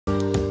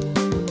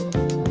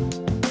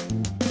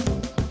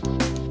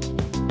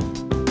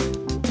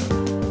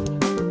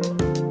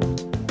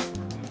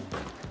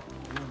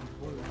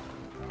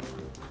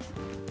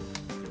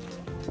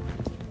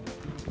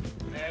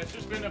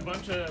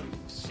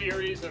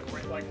series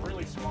of like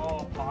really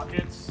small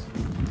pockets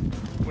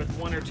with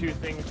one or two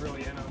things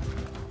really in them.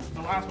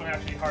 The last one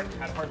actually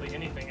had hardly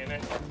anything in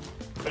it,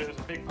 but it was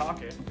a big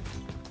pocket.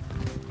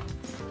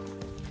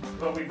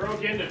 But we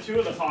broke into two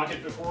of the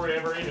pockets before we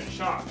ever even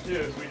shot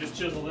too, so we just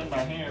chiseled in by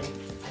hand.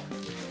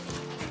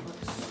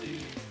 Let's see.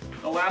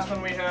 The last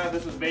one we had,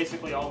 this was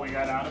basically all we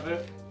got out of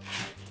it.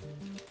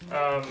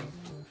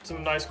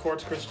 Some nice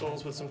quartz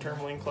crystals with some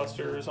tourmaline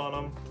clusters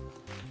on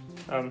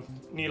them.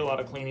 Need a lot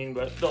of cleaning,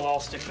 but they'll all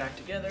stick back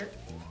together.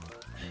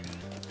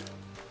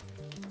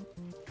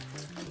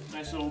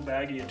 Nice little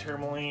baggie of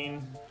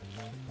tourmaline.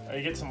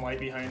 You get some light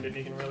behind it,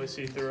 you can really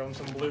see through them.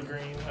 Some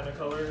blue-green kind of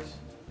colors.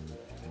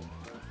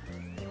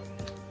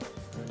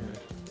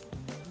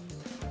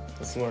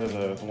 That's one of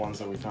the ones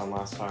that we found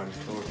last time.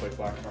 It looked like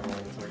black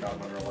tourmaline until it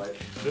got under light.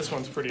 This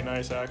one's pretty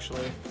nice,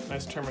 actually.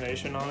 Nice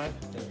termination on it.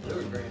 It's blue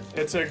or green?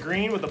 It's a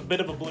green with a bit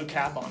of a blue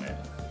cap on it.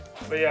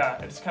 But yeah,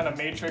 it's kind of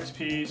matrix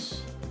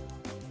piece.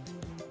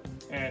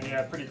 And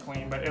yeah, pretty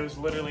clean, but it was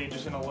literally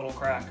just in a little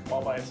crack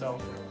all by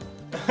itself.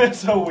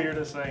 It's the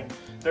weirdest thing.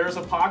 There's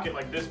a pocket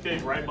like this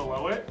big right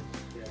below it.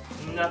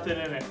 Yeah. Nothing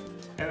in it.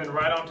 And then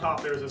right on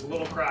top there's this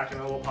little crack in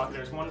the little pocket.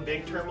 There's one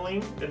big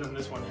tourmaline, and then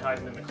this one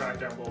hiding in the crack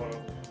down below.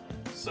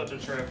 Such a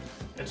trip.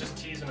 It's just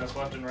teasing us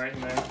left and right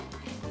in there.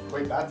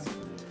 Wait, that's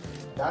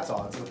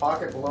odd. So the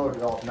pocket below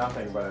developed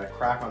nothing, but a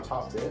crack on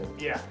top did?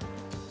 Yeah.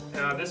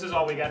 This is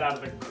all we got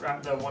out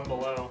of the one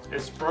below.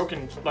 It's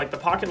broken. Like the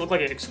pocket looked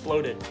like it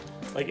exploded,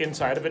 like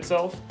inside of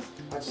itself.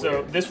 That's so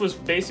weird. This was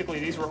basically,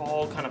 these were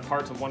all kind of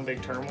parts of one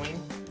big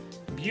tourmaline.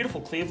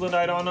 Beautiful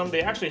Clevelandite on them.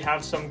 They actually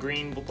have some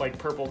green, like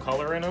purple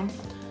color in them,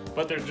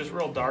 but they're just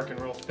real dark and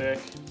real thick.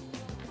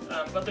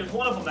 But there's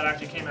one of them that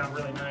actually came out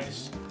really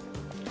nice.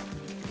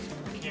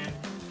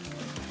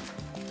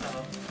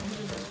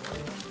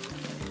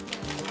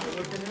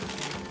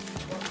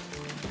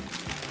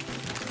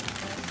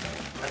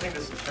 I think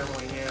this is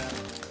tourmaline, yeah.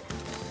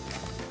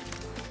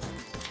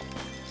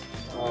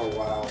 Oh,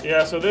 wow.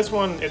 Yeah, so this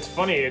one, it's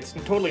funny, it's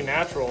totally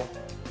natural,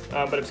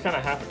 but it's kind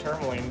of half a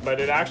tourmaline, but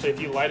it actually, if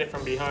you light it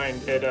from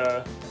behind, it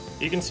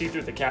you can see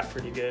through the cap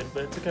pretty good,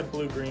 but it's a kind of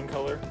blue-green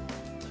color.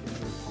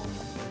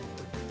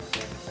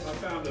 I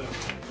found a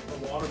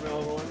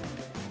watermelon one.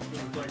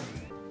 It was like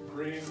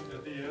green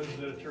at the ends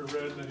that it turned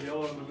red and then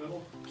yellow in the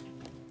middle.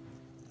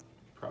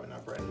 Probably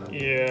not bright enough.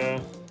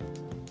 Yeah.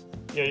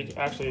 Yeah,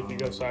 actually, if you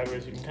go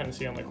sideways, you can kind of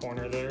see on the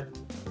corner there.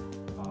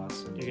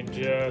 Awesome. You can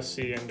just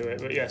see into it,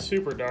 but yeah,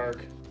 super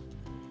dark.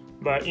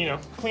 But, you know,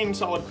 clean,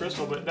 solid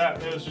crystal, but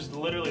it was just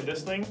literally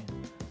this thing,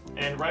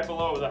 and right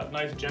below that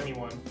nice gemmy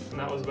one, and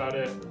that was about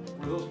it.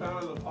 Were those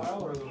found in the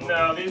pile or the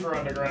No, these were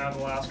underground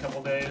the last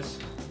couple days.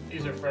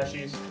 These are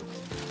freshies.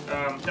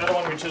 The other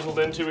one we chiseled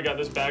into, we got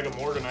this bag of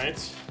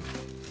morganites.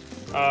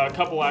 A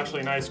couple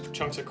actually nice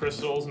chunks of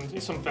crystals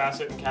and some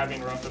facet and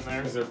cadmium rough in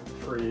there. Is it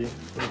put in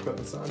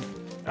the sun?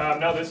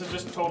 No, this is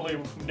just totally,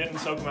 didn't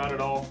soak them out at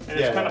all. And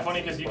it's kind of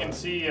funny because you can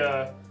see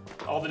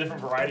all the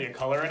different variety of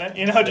color in it,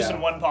 you know, just in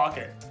one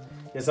pocket.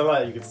 Yeah, some of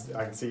that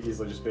I can see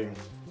easily just being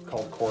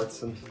called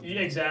quartz. And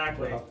yeah,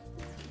 exactly.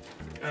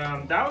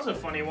 That was a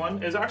funny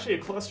one. It's actually a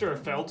cluster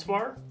of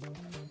feldspar,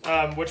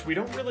 which we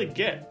don't really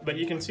get, but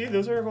you can see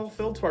those are all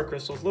feldspar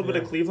crystals. A little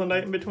bit of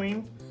Clevelandite in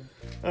between.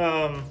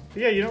 Yeah,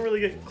 you don't really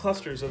get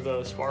clusters of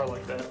the spar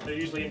like that. They're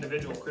usually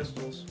individual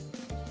crystals.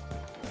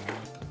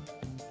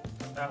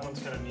 That one's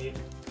kind of neat.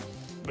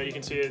 But you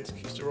can see it's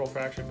just a real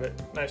fraction of it.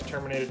 Nice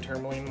terminated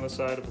tourmaline on the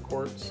side of the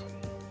quartz.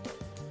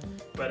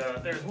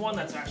 But there's one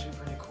that's actually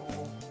pretty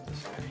cool.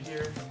 This guy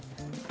here.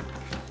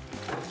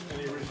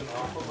 Any recent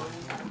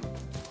aquamarine?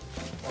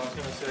 Well, I was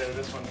going to say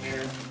this one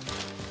here.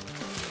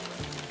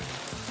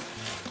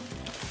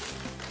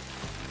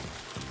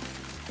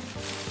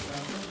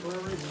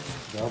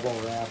 double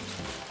wrapped.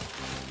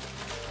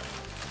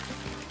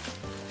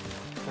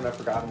 And I've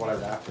forgotten what I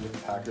wrapped into the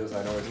packages.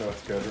 I always know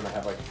it's good when I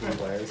have like 3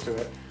 layers to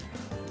it.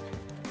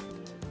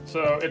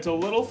 So it's a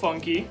little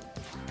funky,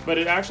 but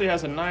it actually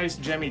has a nice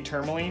gemmy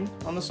tourmaline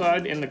on the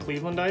side in the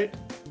Clevelandite.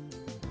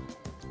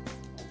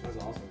 That's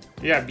awesome.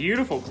 Yeah,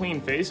 beautiful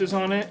clean faces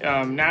on it,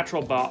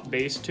 natural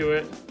base to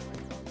it.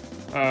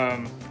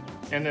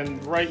 And then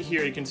right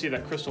here you can see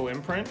that crystal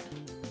imprint.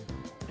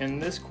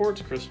 And this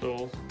quartz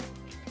crystal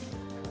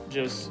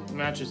just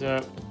matches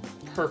up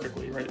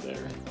perfectly right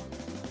there.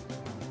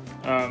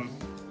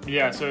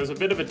 Yeah, so it's a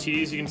bit of a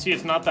tease. You can see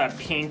it's not that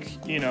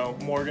pink, you know,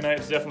 morganite.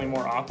 It's definitely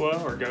more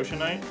aqua or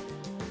goshenite.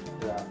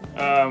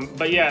 Yeah.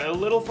 But yeah, a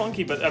little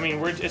funky, but I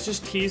mean, it's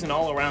just teasing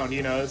all around,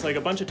 you know. It's like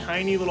a bunch of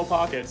tiny little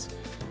pockets.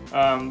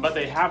 But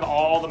they have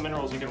all the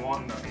minerals you can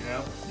want in them, you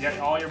know. You got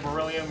all your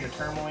beryllium, your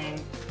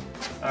tourmaline.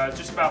 It's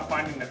just about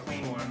finding the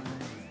clean one.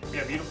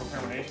 Yeah, beautiful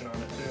termination on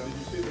it too. Did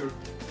you see the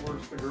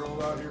works the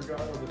girl out here got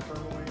with the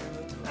tourmaline in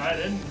it? I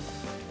didn't.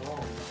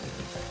 Oh.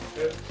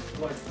 It's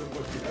like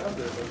what you have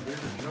there, but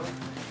bigger junk.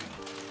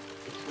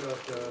 It's got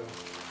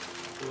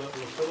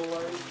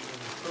lepidolite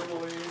and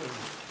tourmaline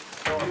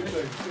and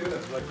things in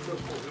it, like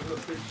crystals. It's a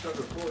big chunk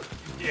of quartz.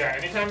 Yeah,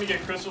 anytime you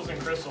get crystals and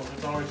crystals,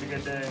 it's always a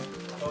good day.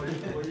 Oh, well, you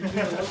need to look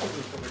at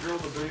this one. The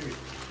girl's a baby.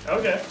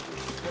 Okay.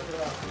 Check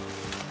it out.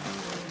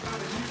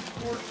 Kind of huge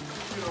quartz,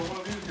 you know, one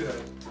of these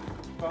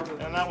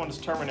guys. And that one's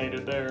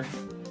terminated there.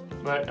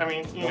 But, I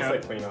mean, you Once know. they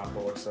clean up,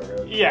 it looks so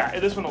good. Yeah,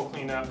 this one will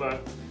clean up,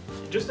 but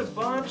just a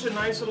bunch of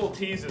nice little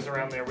teases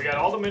around there. We got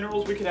all the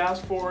minerals we could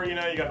ask for, you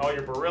know, you got all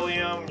your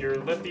beryllium, your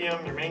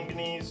lithium, your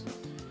manganese.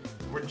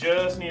 We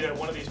just need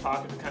one of these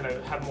pockets to kind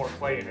of have more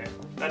clay in it.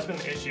 That's been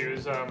the issue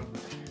is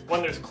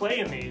when there's clay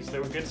in these,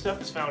 the good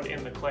stuff is found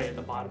in the clay at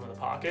the bottom of the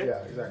pocket.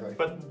 Yeah, exactly.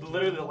 But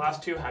literally the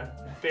last two had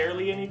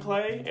barely any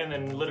clay and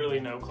then literally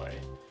no clay.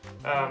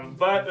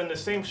 But in the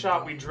same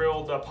shot, we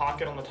drilled a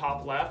pocket on the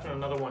top left and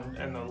another one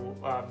in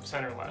the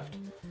center left.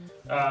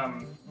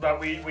 But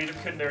we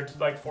couldn't, they're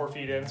like 4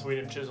 feet in, so we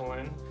didn't chisel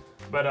in.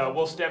 But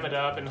we'll stem it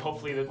up, and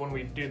hopefully that when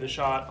we do the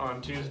shot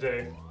on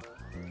Tuesday,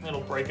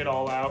 it'll break it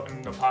all out,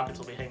 and the pockets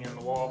will be hanging on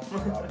the wall.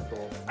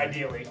 Cool.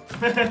 Ideally.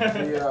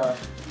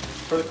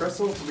 For the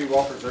crystals to be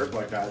well preserved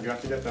like that, you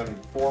have to get them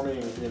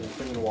forming in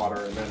clean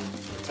water and then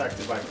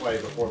protected by clay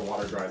before the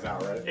water dries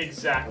out, right?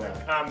 Exactly.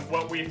 Yeah.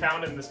 What we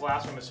found in this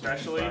last one,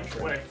 especially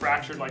when it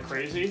fractured like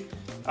crazy,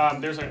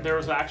 there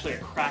was actually a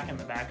crack in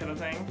the back of the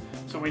thing.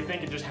 So we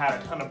think it just had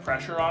a ton of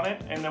pressure on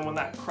it, and then when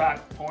that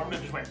crack formed,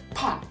 it just went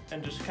pop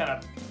and just kind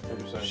of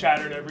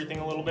shattered everything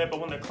a little bit.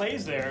 But when the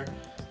clay's there,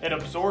 it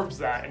absorbs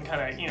that and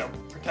kind of, you know,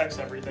 protects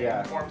everything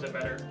and forms it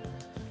better.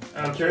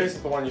 I'm curious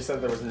if the one you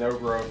said there was no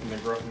growth and then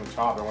growth on the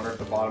top. I wonder if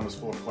the bottom was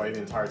full of clay the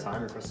entire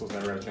time and crystals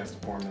never had a chance to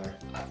form there.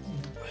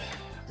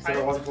 So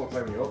it wasn't full of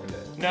clay when you opened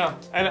it. No,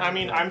 and I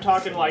mean, I'm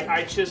talking like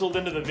I chiseled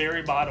into the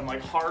very bottom, like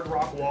hard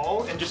rock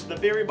wall, and just the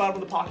very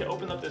bottom of the pocket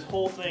opened up this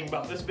whole thing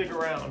about this big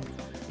around,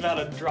 not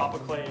a drop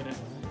of clay in it.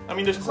 I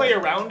mean, there's clay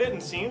around it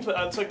and seams, but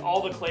it's like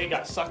all the clay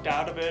got sucked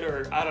out of it,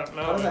 or I don't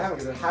know. How does that happen?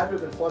 Because it had to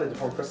have been flooded to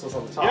form crystals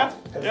on the top. Yeah,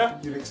 and yeah.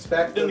 You'd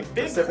expect the big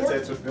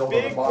precipitates would build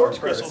on the big bottom quartz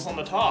first. crystals on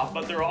the top,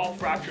 but they're all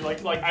fractured.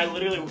 Like I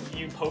literally,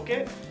 you poke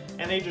it,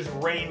 and they just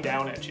rain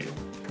down at you.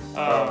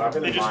 I've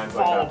been they in just mines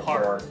fall like that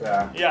apart.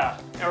 before. Yeah.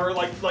 Yeah, or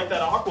like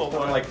that aqua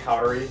one. Like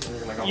powdery, and you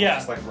can like almost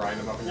just like grind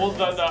them up in your Well,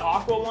 hands. the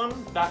aqua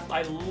one, that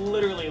I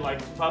literally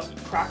like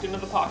cracked into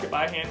the pocket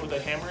by hand with a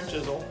hammer and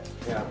chisel.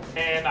 Yeah.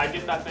 And I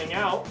get that thing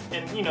out,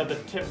 and you know the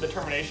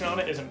termination on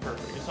it isn't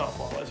perfect. It's not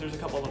flawless. There's a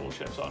couple little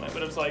chips on it,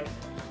 but it's like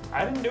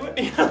I didn't do it.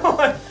 You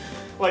know,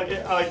 like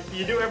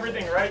you do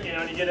everything right, you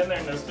know, and you get in there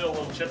and there's still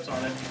little chips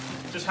on it.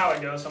 Just how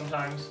it goes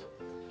sometimes.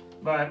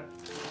 But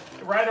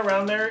right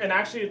around there, and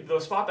actually the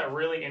spot that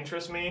really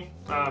interests me,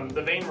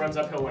 the vein runs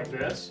uphill like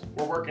this.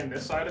 We're working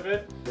this side of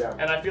it,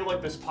 and I feel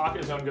like this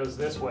pocket zone goes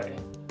this way.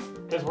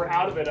 Because we're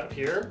out of it up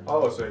here.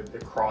 Oh, so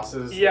it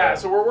crosses? Yeah,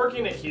 so we're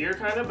working it here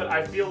kind of, but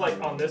I feel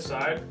like on this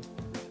side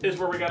is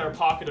where we got our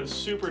pocket of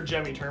super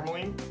gemmy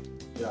tourmaline.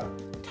 Yeah.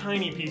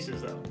 Tiny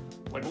pieces though,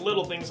 like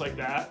little things like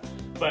that,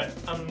 but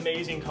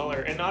amazing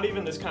color, and not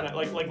even this kind of,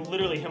 like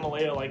literally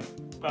Himalaya, like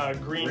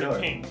green and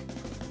pink.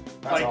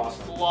 That's like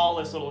awesome.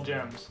 Flawless little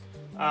gems.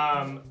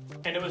 And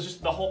it was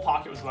just, the whole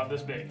pocket was about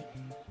this big.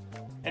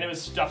 And it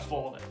was stuffed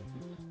full of it.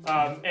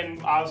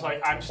 And I was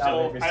like, I'm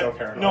still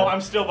paranoid. No,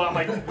 I'm still, but I'm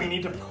like, we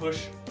need to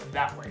push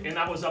that way. And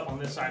that was up on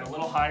this side, a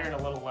little higher and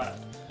a little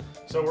left.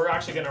 So we're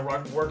actually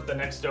gonna work the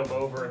next dope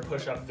over and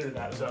push up through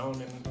that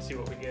zone and see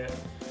what we get.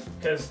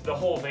 Because the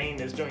whole vein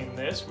is doing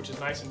this, which is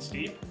nice and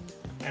steep.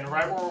 And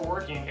right where we're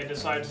working, it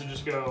decides to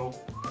just go.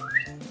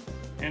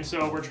 And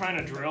so we're trying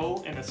to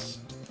drill in a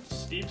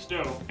steep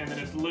stope, and then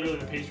it's literally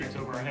the paste streaks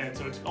over our head,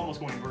 so it's almost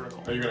going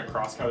vertical. Are you going to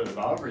cross cut it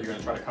above, or are you going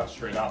to try to cut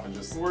straight up and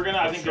just... We're going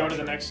to, I think, go to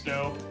the next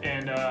stope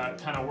and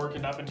kind of work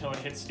it up until it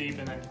hits steep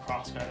and then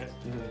cross cut it.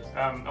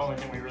 Only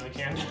thing we really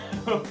can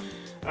do.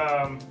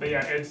 But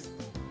yeah, it's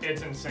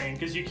insane,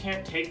 because you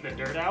can't take the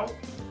dirt out,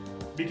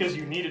 because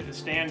you need it to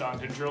stand on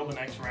to drill the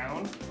next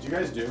round. Do you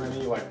guys do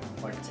any like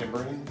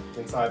timbering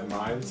inside the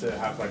mine to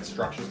have like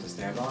structures to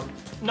stand on?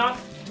 Not,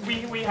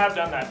 we have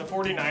done that. The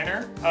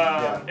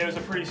 49er, it was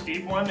a pretty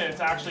steep one, and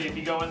it's actually, if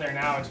you go in there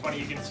now, it's funny,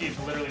 you can see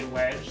it's literally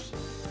wedged,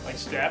 like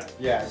stepped.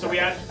 Yeah. So we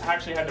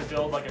actually had to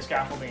build like a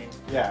scaffolding.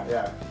 Yeah.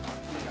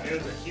 It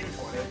was a huge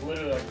one. It was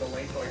literally like the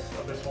length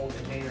of this whole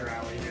container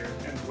alley here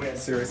and width.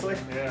 Seriously?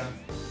 Yeah.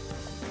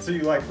 So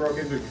you like broke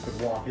into it, you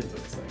could walk into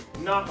this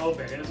thing? Not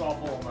open. It was all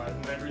full of mud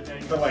and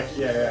everything. But like,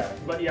 yeah.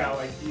 But yeah,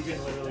 like you can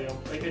literally,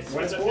 like it's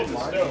When it's a full of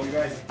mud, do stove. you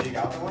guys dig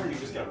out the water, or you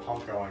just get a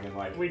pump going and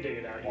like... We dig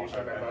it out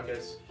usually by Okay.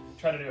 buckets.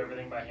 Try to do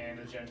everything by hand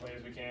as gently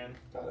as we can.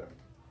 Got it.